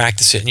it and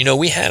practice it. And, you know,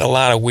 we had a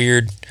lot of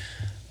weird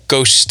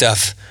ghost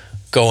stuff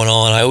going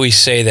on. I always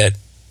say that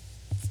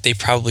they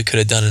probably could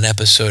have done an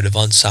episode of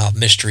Unsolved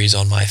Mysteries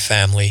on my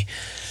family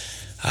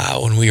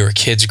when we were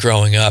kids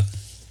growing up.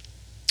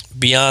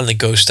 Beyond the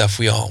ghost stuff,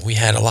 we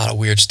had a lot of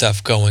weird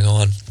stuff going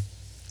on.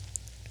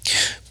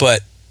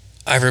 But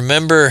I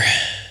remember,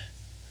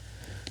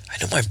 I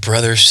know my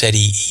brother said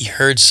he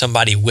heard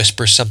somebody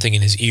whisper something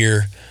in his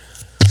ear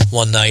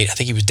one night. I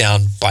think he was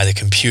down by the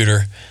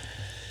computer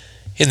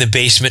in the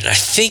basement. And I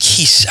think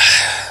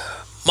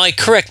Mike,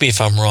 correct me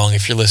if I'm wrong.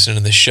 If you're listening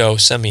to the show,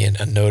 send me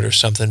a note or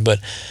something. But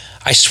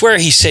I swear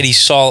he said he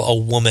saw a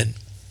woman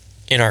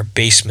in our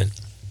basement.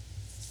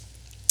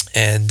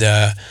 And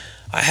I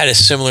had a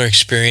similar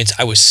experience.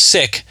 I was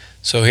sick.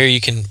 So here you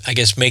can, I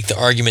guess, make the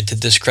argument to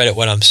discredit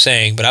what I'm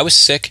saying. But I was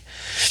sick.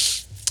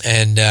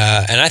 And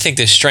I think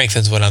this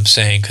strengthens what I'm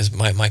saying, because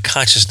my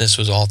consciousness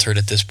was altered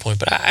at this point.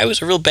 But I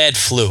was a real bad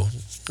flu.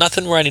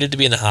 Nothing where I needed to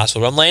be in the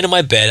hospital. I'm laying in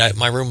my bed.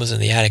 My room was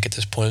in the attic at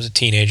this point. I was a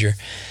teenager.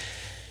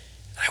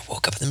 I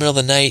woke up in the middle of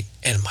the night,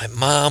 and my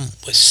mom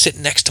was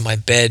sitting next to my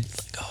bed,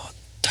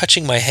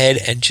 touching my head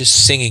and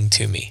just singing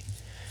to me.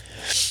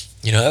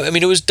 You know, I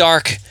mean, it was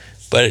dark,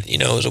 but, you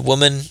know, it was a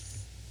woman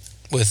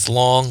with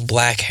long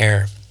black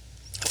hair.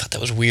 I thought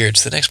that was weird.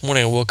 So the next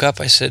morning I woke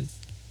up, I said,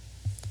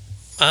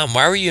 Mom,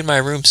 why were you in my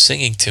room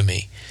singing to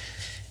me?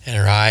 And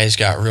her eyes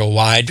got real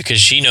wide, because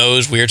she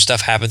knows weird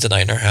stuff happens at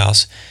night in our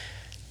house.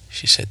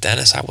 She said,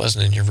 Dennis, I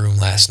wasn't in your room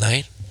last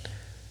night.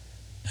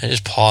 I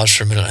just paused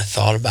for a minute and I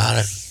thought about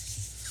it.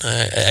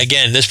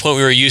 Again, at this point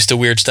we were used to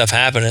weird stuff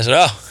happening. I said,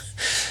 oh,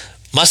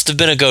 must have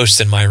been a ghost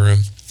in my room.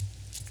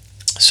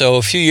 So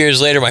a few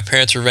years later, my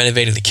parents were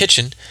renovating the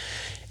kitchen,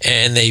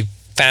 and they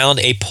found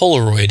a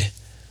Polaroid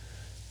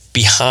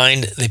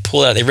behind,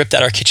 they ripped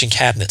out our kitchen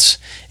cabinets.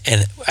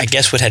 And I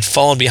guess what had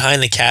fallen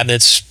behind the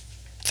cabinets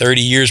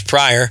 30 years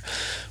prior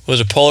was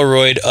a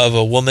Polaroid of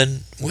a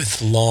woman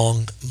with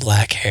long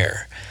black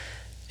hair.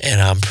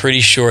 And I'm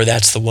pretty sure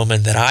that's the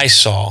woman that I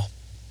saw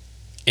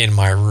in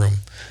my room.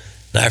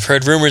 Now, I've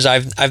heard rumors. I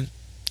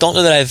don't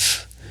know that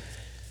I've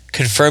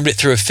confirmed it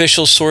through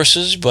official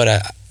sources,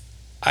 but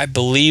I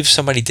believe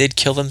somebody did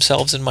kill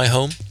themselves in my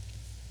home,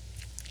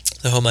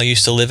 the home I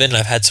used to live in.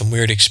 I've had some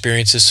weird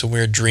experiences, some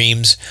weird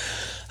dreams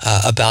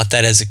about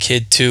that as a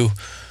kid too,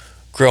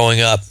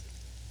 growing up.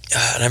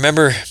 And I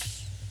remember,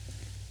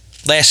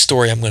 last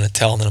story I'm going to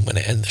tell, and then I'm going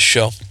to end the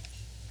show.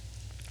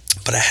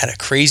 But I had a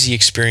crazy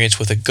experience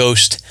with a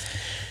ghost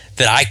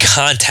that I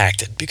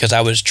contacted because I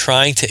was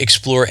trying to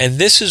explore. And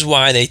this is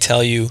why they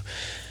tell you,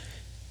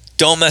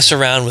 don't mess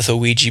around with a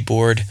Ouija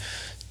board.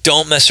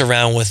 Don't mess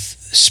around with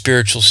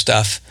spiritual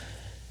stuff,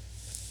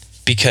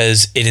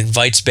 because it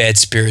invites bad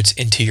spirits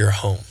into your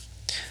home.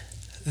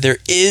 There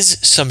is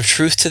some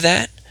truth to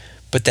that,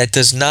 but that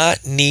does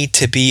not need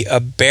to be a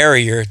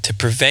barrier to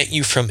prevent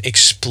you from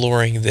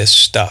exploring this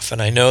stuff.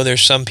 And I know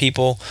there's some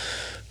people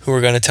who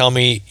are going to tell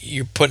me,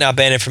 you're putting out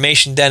bad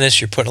information,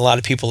 Dennis. You're putting a lot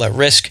of people at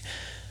risk.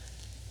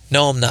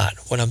 No, I'm not.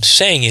 What I'm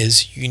saying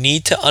is you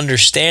need to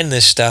understand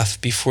this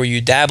stuff before you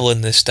dabble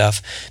in this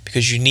stuff,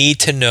 because you need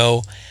to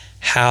know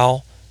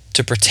how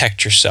to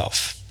protect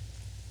yourself.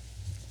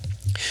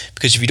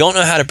 Because if you don't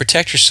know how to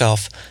protect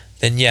yourself,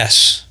 then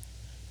yes,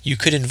 you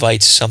could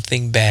invite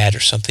something bad or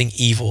something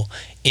evil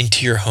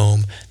into your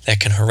home that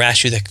can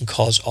harass you, that can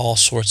cause all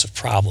sorts of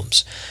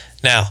problems.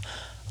 Now,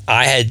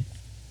 I had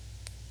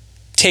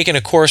taken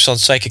a course on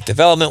psychic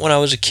development when I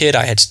was a kid.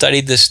 I had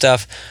studied this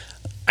stuff.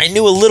 I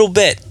knew a little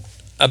bit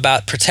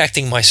about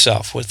protecting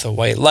myself with the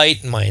white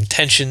light and my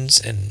intentions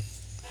and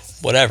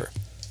whatever.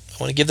 I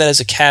want to give that as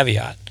a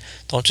caveat.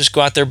 Don't just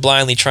go out there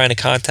blindly trying to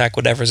contact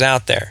whatever's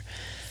out there.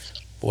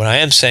 But what I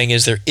am saying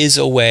is there is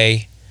a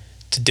way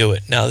to do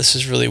it. Now, this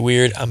is really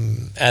weird.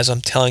 As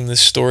I'm telling this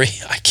story,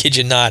 I kid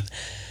you not,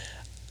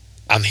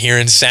 I'm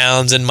hearing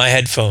sounds in my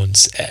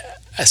headphones.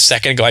 A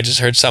second ago, I just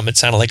heard something that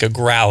sounded like a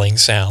growling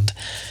sound.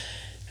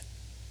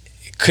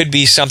 It could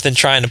be something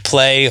trying to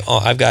play.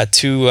 I've got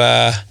two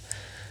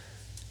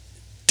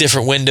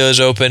different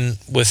windows open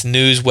with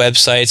news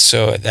websites,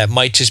 so that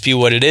might just be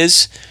what it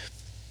is.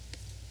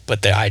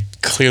 But I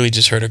clearly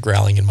just heard a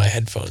growling in my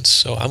headphones.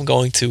 So I'm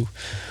going to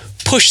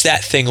push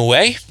that thing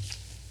away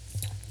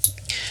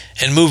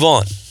and move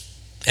on.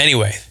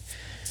 Anyway,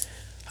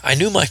 I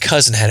knew my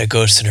cousin had a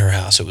ghost in her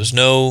house. It was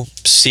no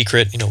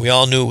secret. We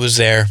all knew it was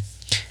there.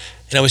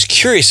 And I was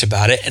curious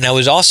about it. And I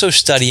was also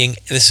studying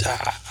this.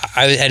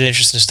 I had an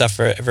interest in stuff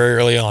very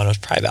early on. I was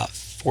probably about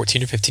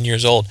 14 or 15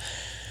 years old.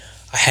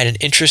 I had an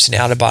interest in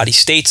out-of-body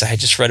states. I had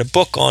just read a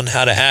book on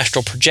how to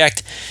astral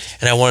project,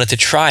 and I wanted to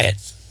try it.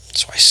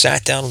 So I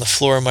sat down on the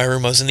floor of my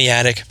room. I was in the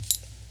attic.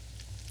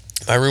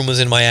 My room was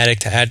in my attic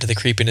to add to the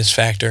creepiness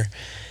factor.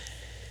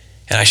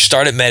 And I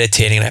started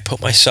meditating, and I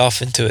put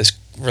myself into as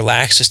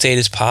relaxed a state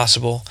as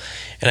possible.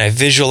 And I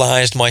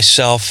visualized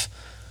myself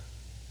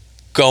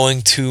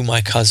going to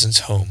my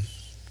cousin's home.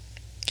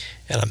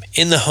 And I'm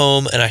in the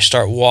home, and I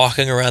start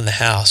walking around the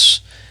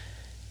house.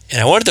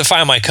 And I wanted to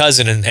find my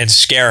cousin and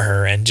scare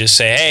her and just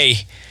say,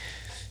 hey,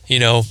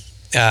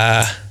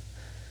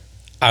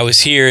 I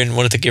was here, and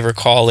wanted to give her a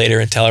call later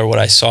and tell her what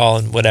I saw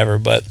and whatever.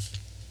 But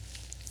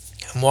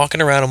I'm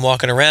walking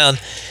around,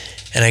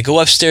 and I go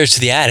upstairs to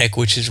the attic,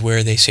 which is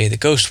where they say the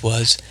ghost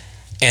was,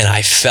 and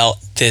I felt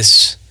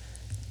this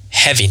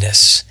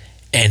heaviness,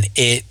 and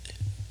it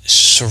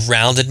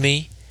surrounded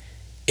me.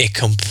 It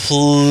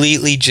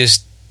completely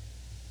just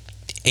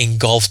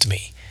engulfed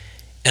me,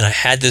 and I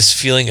had this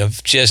feeling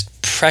of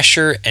just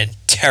pressure and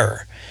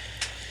terror.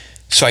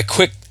 So I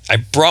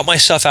brought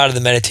myself out of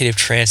the meditative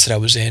trance that I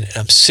was in, and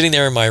I'm sitting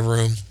there in my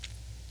room,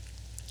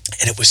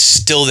 and it was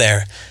still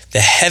there.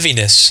 The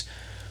heaviness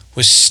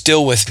was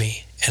still with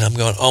me, and I'm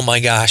going, oh my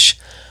gosh,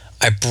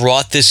 I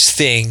brought this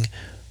thing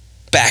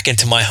back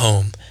into my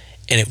home,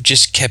 and it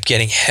just kept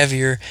getting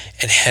heavier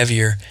and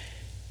heavier.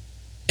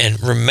 And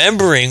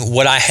remembering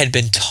what I had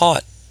been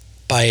taught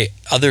by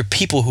other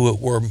people who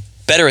were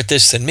better at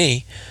this than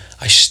me,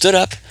 I stood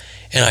up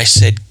and I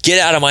said, get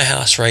out of my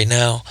house right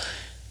now.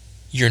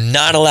 You're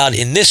not allowed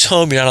in this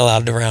home. You're not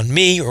allowed around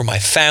me or my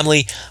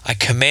family. I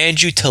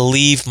command you to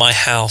leave my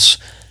house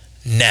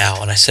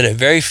now. And I said it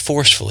very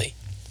forcefully.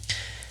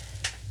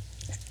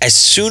 As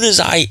soon as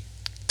I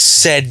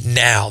said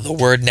now, the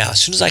word now,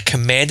 as soon as I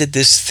commanded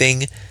this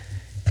thing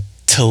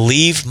to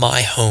leave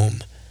my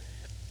home,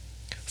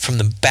 from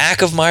the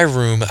back of my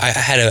room, I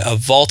had a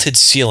vaulted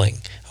ceiling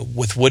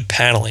with wood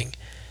paneling,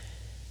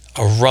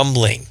 a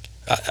rumbling,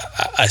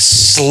 a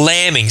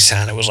slamming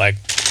sound. It was like,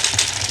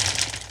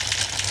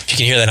 if you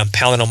can hear that, I'm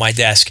pounding on my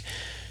desk,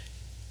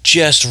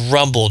 just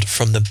rumbled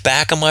from the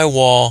back of my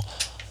wall,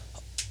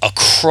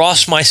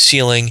 across my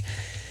ceiling,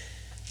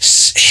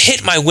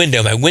 hit my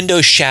window. My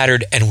window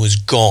shattered and was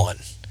gone.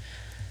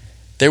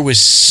 There was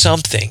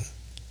something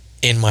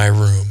in my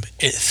room.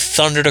 It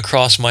thundered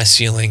across my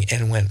ceiling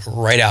and went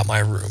right out my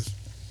room.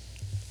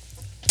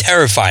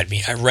 terrified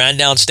me. I ran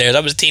downstairs. I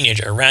was a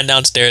teenager. I ran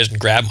downstairs and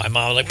grabbed my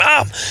mom. I was like,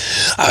 Mom,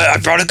 I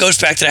brought a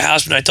ghost back to the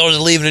house, and I told her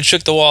to leave, and it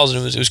shook the walls,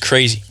 and it was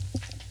crazy.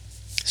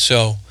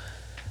 So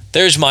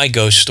there's my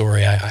ghost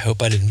story. I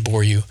hope I didn't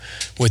bore you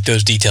with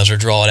those details or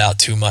draw it out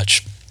too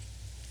much.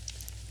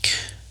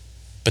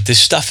 But this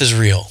stuff is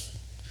real.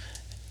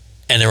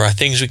 And there are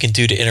things we can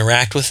do to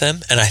interact with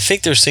them. And I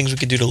think there's things we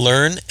can do to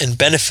learn and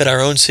benefit our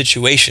own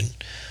situation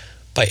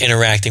by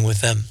interacting with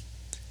them.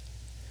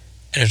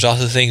 And there's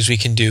also things we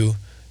can do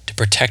to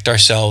protect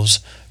ourselves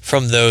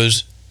from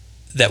those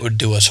that would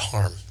do us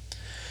harm.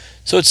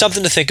 So it's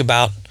something to think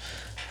about.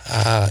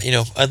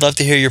 I'd love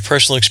to hear your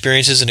personal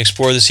experiences and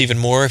explore this even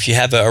more. If you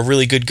have a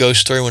really good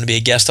ghost story, want to be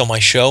a guest on my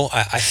show,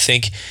 I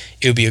think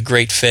it would be a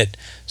great fit.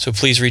 So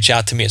please reach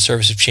out to me at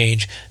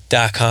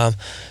serviceofchange.com.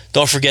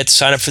 Don't forget to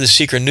sign up for the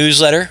Secret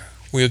newsletter,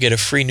 where you'll get a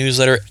free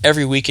newsletter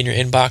every week in your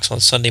inbox on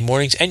Sunday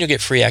mornings, and you'll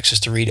get free access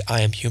to read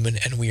I Am Human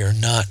and We Are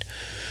Not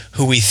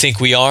Who We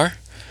Think We Are.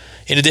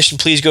 In addition,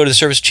 please go to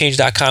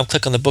theserviceofchange.com,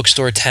 click on the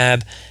bookstore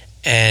tab,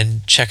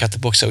 and check out the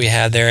books that we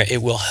have there.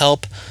 It will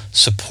help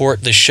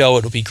support the show.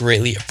 It will be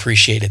greatly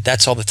appreciated.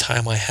 That's all the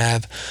time I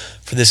have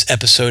for this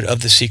episode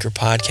of the Secret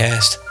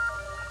Podcast.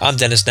 I'm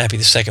Dennis Nappy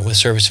II with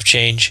Service of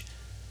Change,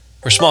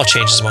 where small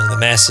changes among the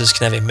masses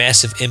can have a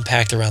massive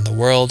impact around the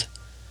world.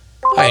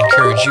 I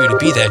encourage you to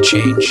be that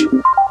change.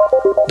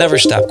 Never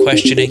stop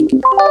questioning.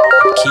 Keep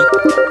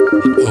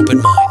an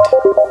open mind.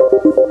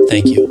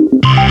 Thank you.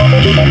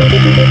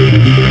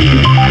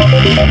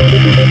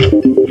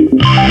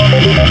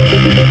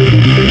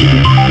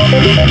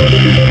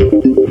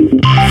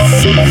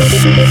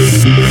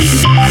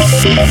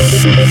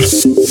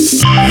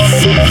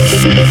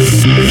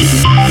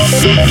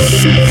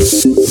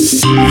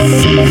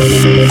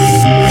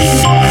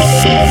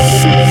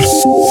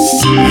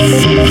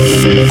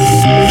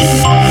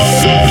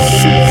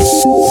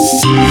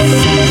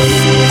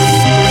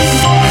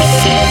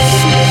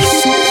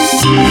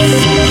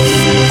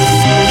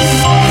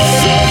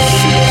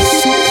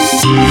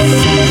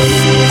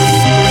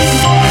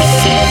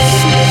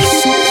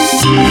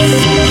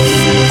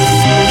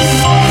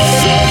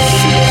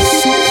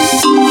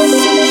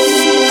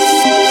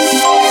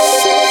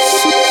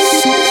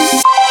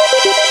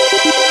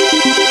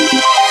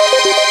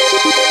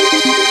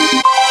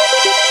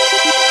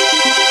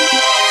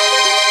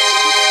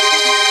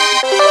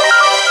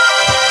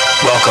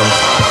 Welcome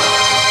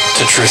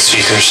to Truth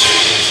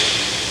Seekers.